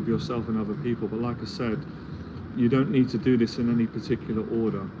connection with yourself and other people. But like I said, you don't need to do this in any particular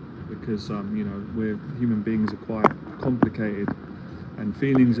order, because you know, we're human beings are quite complicated, and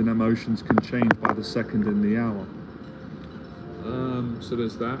feelings and emotions can change by the second and the hour. So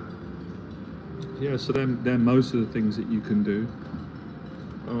there's that. Yeah, so then most of the things that you can do.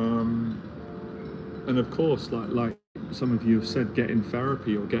 And of course, like some of you have said, getting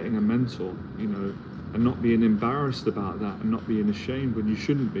therapy or getting a mentor, you know, and not being embarrassed about that and not being ashamed when you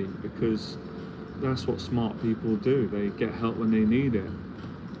shouldn't be, because that's what smart people do. They get help when they need it.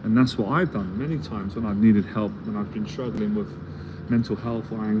 And that's what I've done many times when I've needed help, when I've been struggling with mental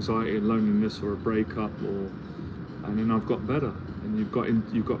health or anxiety, loneliness, or a breakup, and then I've got better, and you've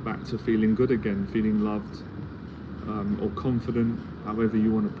got back to feeling good again, feeling loved, or confident, however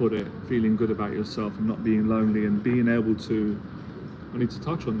you want to put it, feeling good about yourself and not being lonely, and being able to, I need to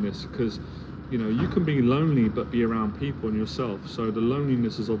touch on this, because you know, you can be lonely but be around people and yourself. So the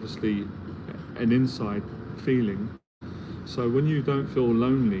loneliness is obviously an inside feeling. So when you don't feel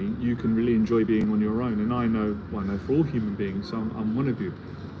lonely, you can really enjoy being on your own. And I know for all human beings, I'm one of you.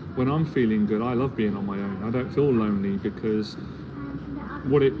 When I'm feeling good, I love being on my own. I don't feel lonely, because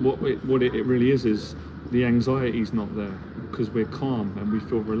what it really is the anxiety's not there, because we're calm and we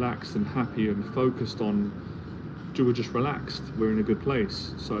feel relaxed and happy and focused on, we're just relaxed, we're in a good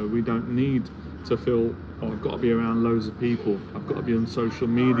place. So we don't need to feel, oh, I've got to be around loads of people, I've got to be on social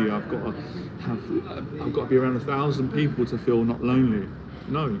media, I've got to be around 1,000 people to feel not lonely.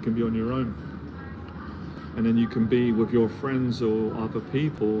 No, you can be on your own. And then you can be with your friends or other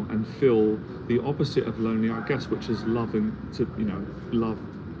people and feel the opposite of lonely, I guess, which is loving to, you know, loved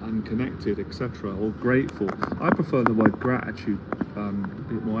and connected, etc., or grateful. I prefer the word gratitude, a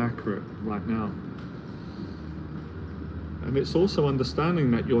bit more accurate right now. And it's also understanding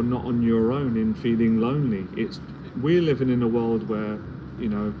that you're not on your own in feeling lonely. We're living in a world where, you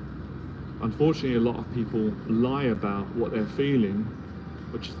know, unfortunately a lot of people lie about what they're feeling,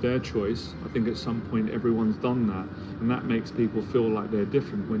 which is their choice. I think at some point everyone's done that, and that makes people feel like they're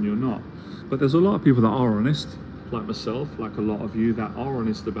different when you're not. But there's a lot of people that are honest, like myself, like a lot of you, that are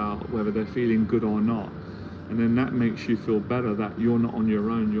honest about whether they're feeling good or not. And then that makes you feel better that you're not on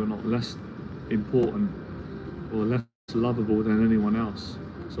your own, you're not less important or less lovable than anyone else.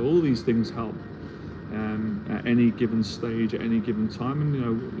 So all these things help at any given stage, at any given time. And you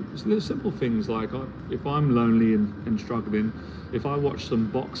know, there's simple things like, if I'm lonely and struggling, if I watch some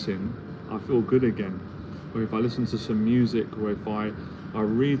boxing, I feel good again. Or if I listen to some music, or if I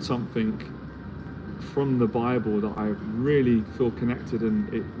read something from the Bible that I really feel connected,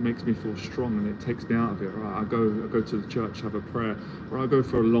 and it makes me feel strong and it takes me out of it. Or I go to the church, have a prayer, or I go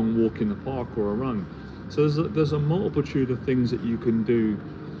for a long walk in the park or a run. So there's a multitude of things that you can do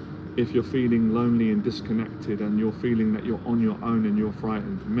if you're feeling lonely and disconnected, and you're feeling that you're on your own and you're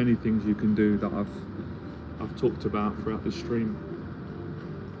frightened. Many things you can do that I've talked about throughout the stream.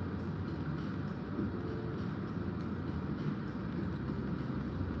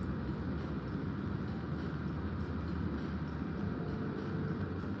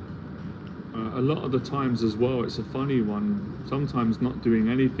 A lot of the times as well, it's a funny one. Sometimes not doing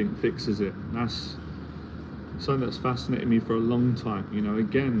anything fixes it. That's something that's fascinated me for a long time. You know,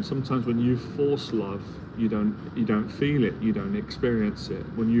 again, sometimes when you force love, you don't feel it, you don't experience it.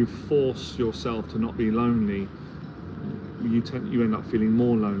 When you force yourself to not be lonely, you end up feeling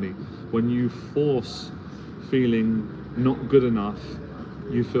more lonely. When you force feeling not good enough,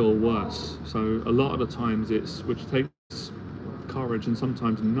 you feel worse. So a lot of the times which takes courage and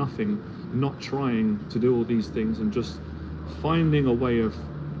sometimes nothing, not trying to do all these things and just finding a way of,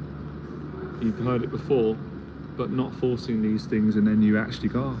 you've heard it before, but not forcing these things, and then you actually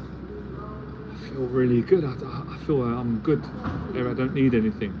go, oh, I feel really good, I feel I'm good, I don't need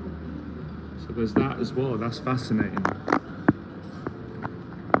anything. So there's that as well. That's fascinating.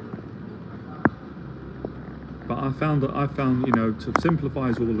 But I found, you know, to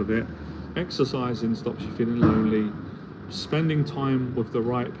simplify all of it, exercising stops you feeling lonely. Spending time with the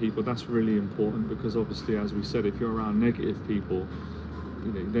right people, that's really important, because obviously, as we said, if you're around negative people,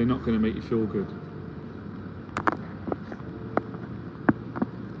 you know, they're not going to make you feel good.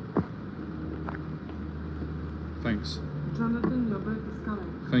 Thanks. Jonathan, your bread is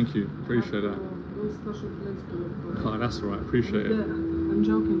coming. Thank you. Appreciate that. No special place to look for. Oh, that's all right. Appreciate it. I'm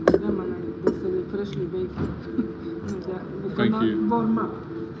joking to them, and they say they're freshly baked. Thank you. Warm up.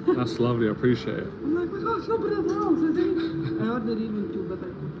 That's lovely. I appreciate it. I'm like, my gosh, no bread else. I ordered even two, but I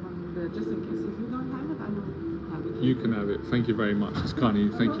put one there just in case. If you don't have it, I will have it. You can have it. Thank you very much. It's kind of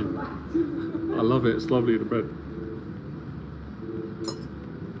you. Thank you. I love it. It's lovely, the bread.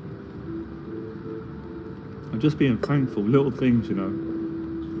 I'm just being thankful. Little things, you know.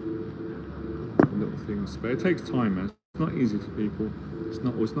 Little things. But it takes time, man. It's not easy for people. It's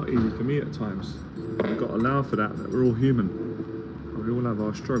not easy for me at times. We've got to allow for that we're all human. We all have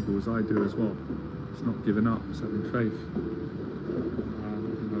our struggles. I do as well. It's not giving up. It's having faith.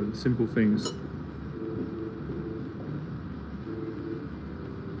 You know, simple things.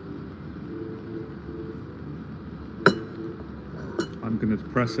 I'm going to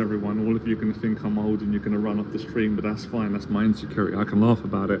depress everyone. All of you are going to think I'm old and you're going to run off the stream, but that's fine. That's my insecurity. I can laugh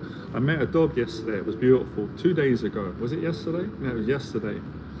about it. I met a dog yesterday. It was beautiful. 2 days ago. Was it yesterday? No, it was yesterday.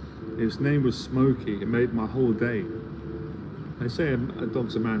 His name was Smokey. It made my whole day. They say a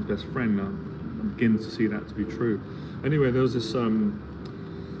dog's a man's best friend. I'm beginning to see that to be true. Anyway, there was this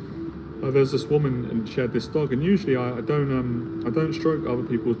woman, and she had this dog. And usually I don't stroke other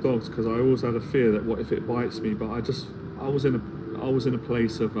people's dogs because I always had a fear that what if it bites me. But I was in a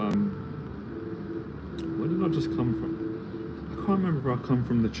place of where did I just come from? I can't remember if I come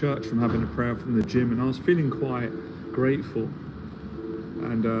from the church, from having a prayer from the gym, and I was feeling quite grateful.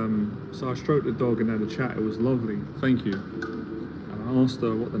 And so I stroked the dog and had a chat. It was lovely. Thank you. And I asked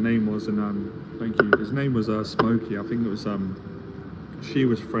her what the name was, and thank you. His name was Smokey. I think it was she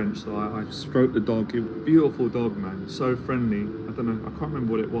was French, so I stroked the dog. Beautiful dog, man. So friendly. I don't know. I can't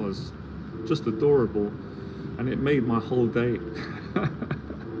remember what it was. Just adorable. And it made my whole day.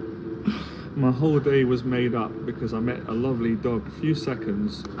 My whole day was made up because I met a lovely dog. A few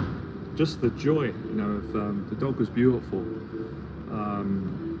seconds, just the joy, you know, of the dog was beautiful.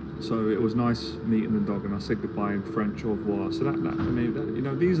 So it was nice meeting the dog, and I said goodbye in French, au revoir. So that you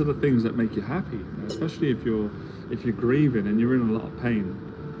know, these are the things that make you happy, you know, especially if you're grieving and you're in a lot of pain,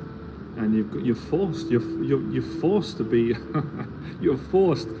 and you're forced to be you're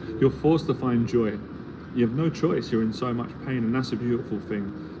forced to find joy. You have no choice. You're in so much pain, and that's a beautiful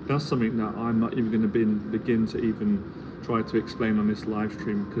thing. That's something that I'm not even going to begin to even try to explain on this live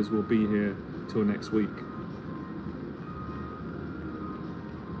stream, because we'll be here till next week.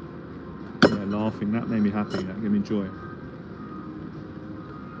 Yeah, laughing, that made me happy. That gave me joy. You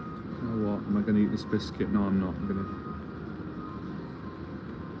know what? Am I going to eat this biscuit? No, I'm not. I'm going to.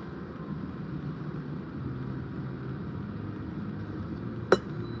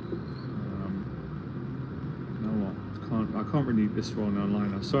 I can't really eat this raw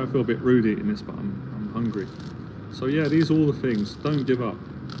online. I'm sorry I feel a bit rude eating this, but I'm hungry. So yeah, these are all the things. Don't give up.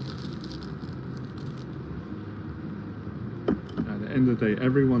 At the end of the day,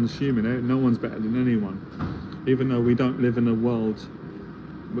 everyone's human. No one's better than anyone. Even though we don't live in a world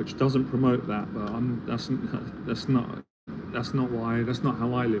which doesn't promote that, but that's not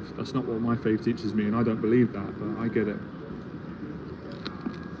how I live. That's not what my faith teaches me, and I don't believe that, but I get it.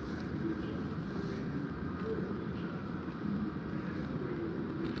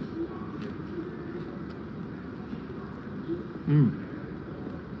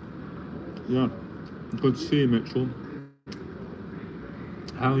 Yeah, good to see you, Mitchell.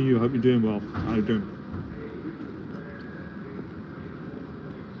 How are you? Hope you're doing well. How are you doing?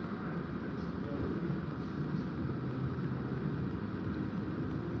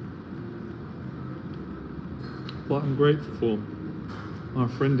 what I'm grateful for. My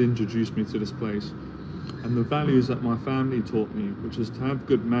friend introduced me to this place, and the values that my family taught me, which is to have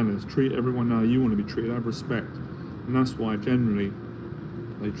good manners, treat everyone how you want to be treated, have respect. And that's why generally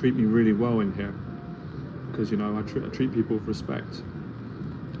they treat me really well in here, because you know I treat people with respect,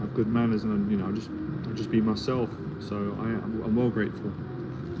 have good manners, and you know I just be myself. So I'm well grateful.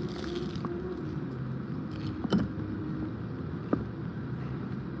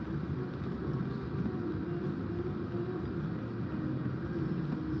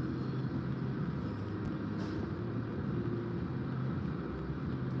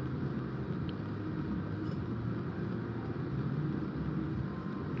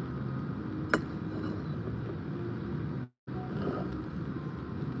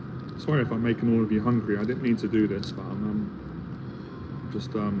 Sorry if I'm making all of you hungry. I didn't mean to do this, but I'm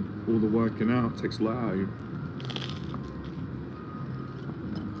just all the working out takes a lot out of you.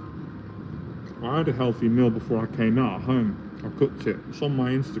 I had a healthy meal before I came out at home. I cooked it. It's on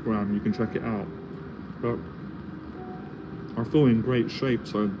my Instagram. You can check it out. But I feel in great shape.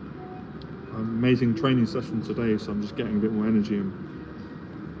 So amazing training session today. So I'm just getting a bit more energy in.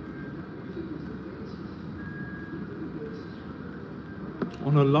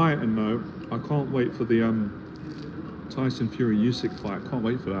 On a lighter note, I can't wait for the Tyson Fury Usyk fight. I can't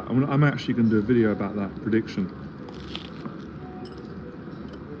wait for that. I'm actually going to do a video about that prediction.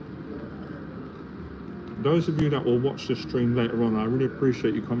 Those of you that will watch this stream later on, I really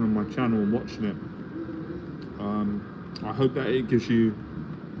appreciate you coming on my channel and watching it. I hope that it gives you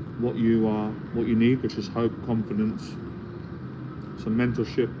what you need, which is hope, confidence, some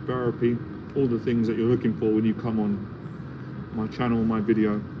mentorship, therapy, all the things that you're looking for when you come on my channel, my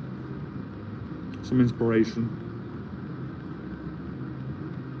video, some inspiration.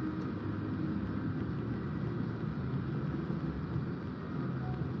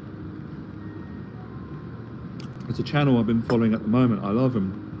 It's a channel I've been following at the moment. I love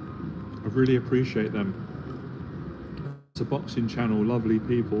them. I really appreciate them. It's a boxing channel, lovely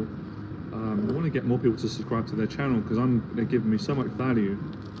people. I want to get more people to subscribe to their channel because they're giving me so much value.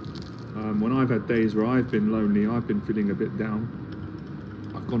 When I've had days where I've been lonely, I've been feeling a bit down,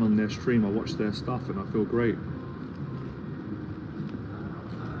 I've gone on their stream, I watch their stuff and I feel great.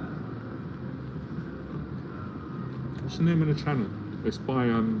 What's the name of the channel? It's by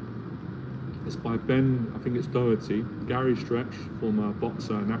Ben, I think it's Doherty, Gary Stretch, former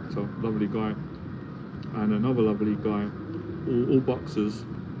boxer and actor, lovely guy, and another lovely guy, all boxers,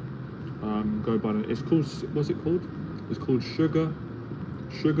 go by the, it's called, what's it called? It's called Sugar,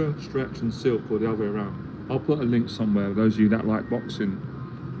 Stretch and Silk, or the other way around. I'll put a link somewhere, those of you that like boxing.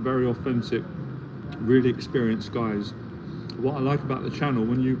 Very authentic, really experienced guys. What I like about the channel,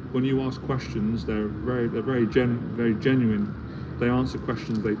 when you ask questions, they're very genuine. They answer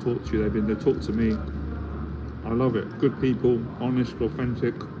questions, they talk to you, they talk to me. I love it. Good people, honest,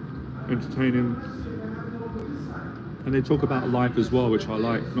 authentic, entertaining. And they talk about life as well, which I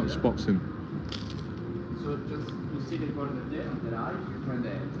like, not just boxing. So just you see the corner there on the right, from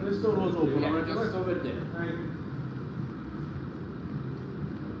there. This door was open. Yeah, just over there.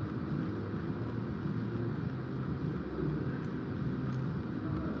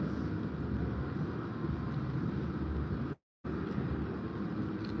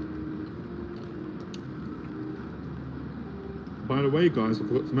 By the way, guys, I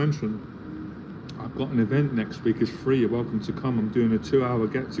forgot to mention, I've got an event next week. It's free. You're welcome to come. I'm doing a 2-hour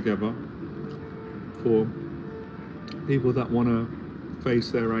get-together for people that want to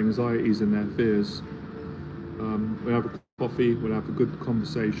face their anxieties and their fears. We'll have a coffee. We'll have a good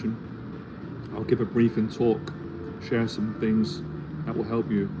conversation. I'll give a briefing talk, share some things that will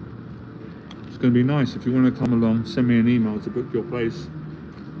help you. It's going to be nice. If you want to come along, send me an email to book your place.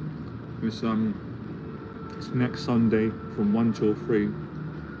 It's next Sunday from 1 till 3.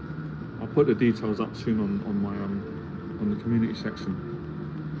 I'll put the details up soon on my on the community section.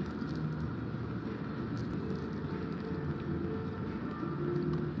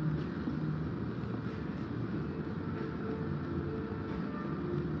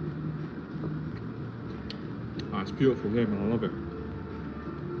 It's beautiful here, man. I love it.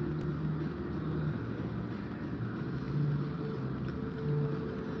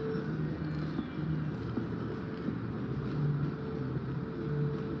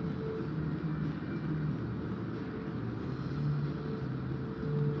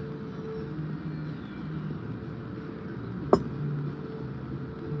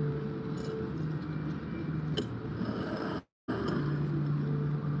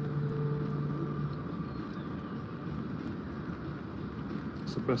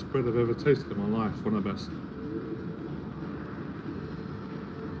 It's the best bread I've ever tasted in my life, one of the best.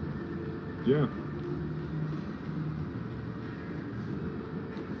 Yeah.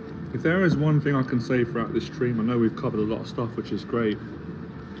 If there is one thing I can say throughout this stream, I know we've covered a lot of stuff, which is great.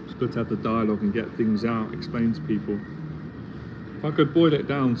 It's good to have the dialogue and get things out, explain to people. If I could boil it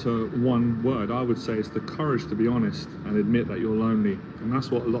down to one word, I would say it's the courage to be honest and admit that you're lonely. And that's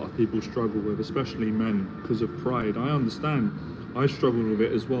what a lot of people struggle with, especially men, because of pride. I understand. I struggled with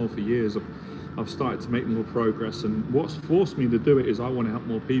it as well for years. I've started to make more progress, and what's forced me to do it is I want to help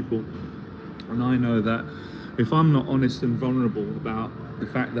more people. And I know that if I'm not honest and vulnerable about the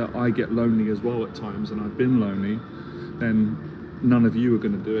fact that I get lonely as well at times, and I've been lonely, then none of you are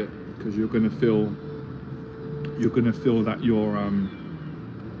going to do it, because you're going to feel that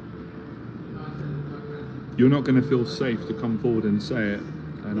you're not going to feel safe to come forward and say it.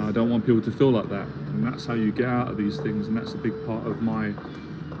 And I don't want people to feel like that. And that's how you get out of these things. And that's a big part of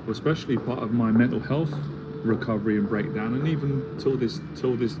especially part of my mental health recovery and breakdown. And even till this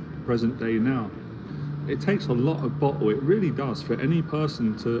present day now, it takes a lot of bottle. It really does, for any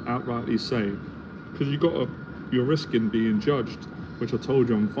person to outrightly say, because you're risking being judged, which I told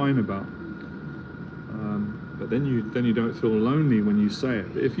you I'm fine about. But then you don't feel lonely when you say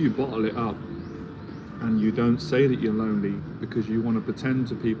it. But if you bottle it up and you don't say that you're lonely because you want to pretend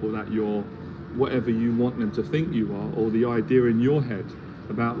to people that you're whatever you want them to think you are, or the idea in your head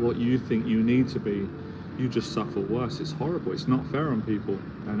about what you think you need to be, you just suffer worse. It's horrible. It's not fair on people.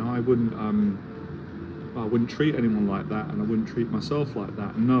 And I wouldn't treat anyone like that, and I wouldn't treat myself like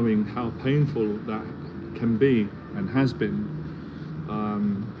that, knowing how painful that can be and has been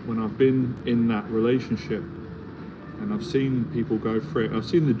when I've been in that relationship. And I've seen people go through it. I've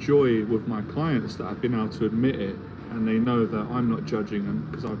seen the joy with my clients that I've been able to admit it, and they know that I'm not judging them,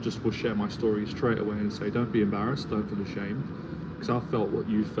 because I just will share my story straight away and say, don't be embarrassed, don't feel ashamed, because I felt what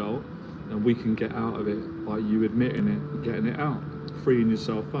you felt, and we can get out of it by you admitting it, getting it out, freeing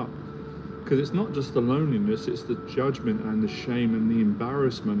yourself up. Because it's not just the loneliness, it's the judgment and the shame and the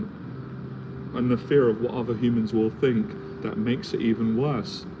embarrassment and the fear of what other humans will think that makes it even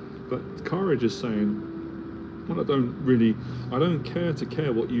worse. But courage is saying, well, I don't care to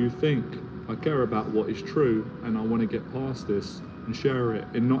care what you think. I care about what is true, and I want to get past this and share it,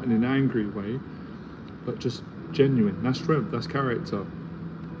 and not in an angry way, but just genuine. That's strength, that's character.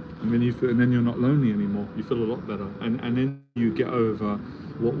 And then then you're not lonely anymore. You feel a lot better, and then you get over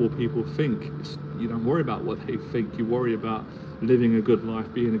what will people think. You don't worry about what they think. You worry about living a good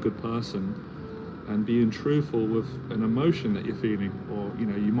life, being a good person, and being truthful with an emotion that you're feeling. Or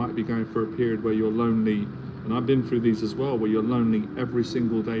you might be going through a period where you're lonely, and I've been through these as well, where you're lonely every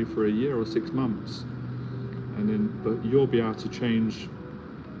single day for a year or 6 months, but you'll be able to change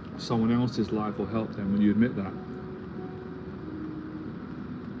someone else's life or help them when you admit that.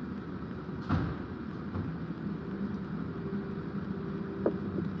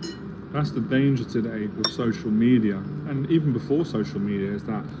 That's the danger today with social media, and even before social media, is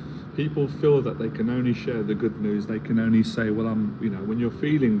that people feel that they can only share the good news. They can only say, well, when you're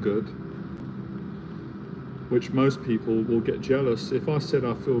feeling good, which most people will get jealous. If I said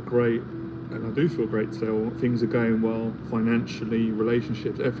I feel great, and I do feel great today, or things are going well financially,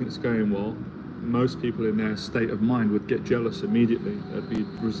 relationships, everything's going well, most people in their state of mind would get jealous immediately. There'd be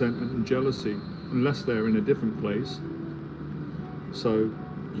resentment and jealousy, unless they're in a different place. So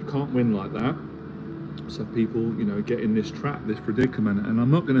you can't win like that. So people, get in this trap, this predicament. And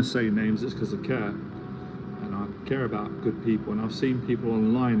I'm not going to say names just because I care. And I care about good people. And I've seen people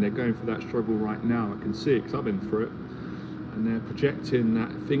online, they're going through that struggle right now. I can see it because I've been through it. And they're projecting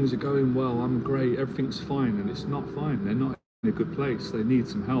that things are going well, I'm great, everything's fine. And it's not fine. They're not in a good place. They need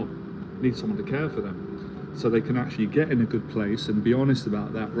some help, need someone to care for them. So they can actually get in a good place and be honest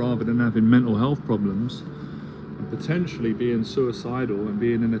about that, rather than having mental health problems, potentially being suicidal and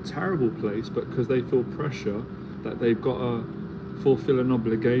being in a terrible place, but because they feel pressure that they've got to fulfill an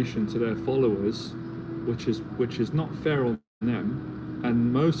obligation to their followers, which is not fair on them.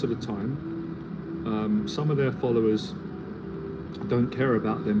 And most of the time, some of their followers don't care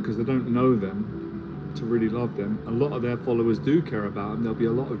about them because they don't know them to really love them. A lot of their followers do care about them. There'll be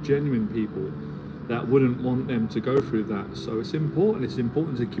a lot of genuine people that wouldn't want them to go through that. So it's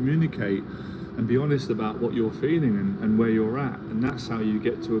important to communicate and be honest about what you're feeling and where you're at. And that's how you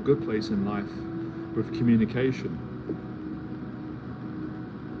get to a good place in life, with communication.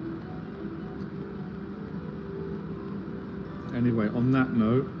 Anyway, on that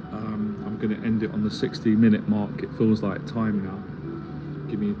note, I'm going to end it on the 60-minute mark. It feels like time now.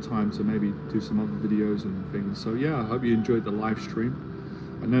 Give me time to maybe do some other videos and things. So yeah, I hope you enjoyed the live stream.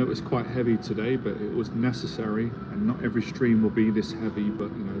 I know it was quite heavy today, but it was necessary, and not every stream will be this heavy, but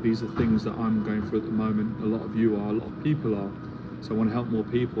these are things that I'm going through at the moment. A lot of you are, a lot of people are, So I want to help more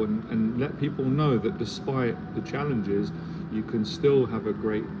people and let people know that despite the challenges, you can still have a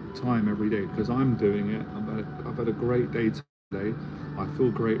great time every day, because I'm doing it. I've had a great day today. I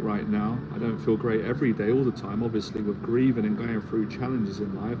feel great right now. I don't feel great every day all the time, obviously, with grieving and going through challenges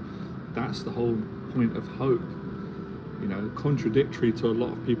in life. That's the whole point of hope. You know, contradictory to a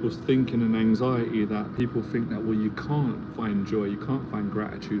lot of people's thinking and anxiety, that people think that, well, you can't find joy, you can't find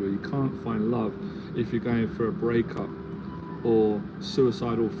gratitude, or you can't find love if you're going through a breakup or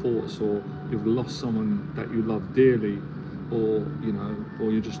suicidal thoughts, or you've lost someone that you love dearly, or you know,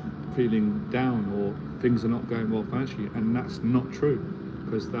 or you're just feeling down, or things are not going well financially. And that's not true,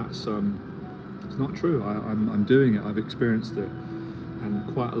 because that's it's not true. I'm doing it. I've experienced it,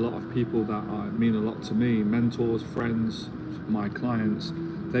 and quite a lot of people that mean a lot to me, mentors, friends, my clients,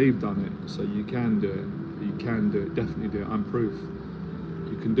 they've done it. So you can do it. You can do it. Definitely do it. I'm proof.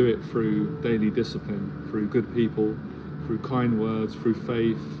 You can do it through daily discipline, through good people, through kind words, through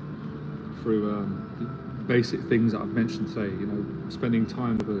faith, through basic things that I've mentioned today. You know, spending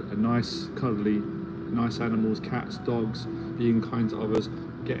time with a nice, cuddly, nice animals, cats, dogs, being kind to others,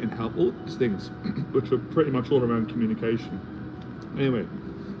 getting help, all these things, which are pretty much all around communication. Anyway,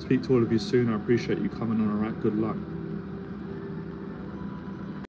 speak to all of you soon. I appreciate you coming on. All right, good luck.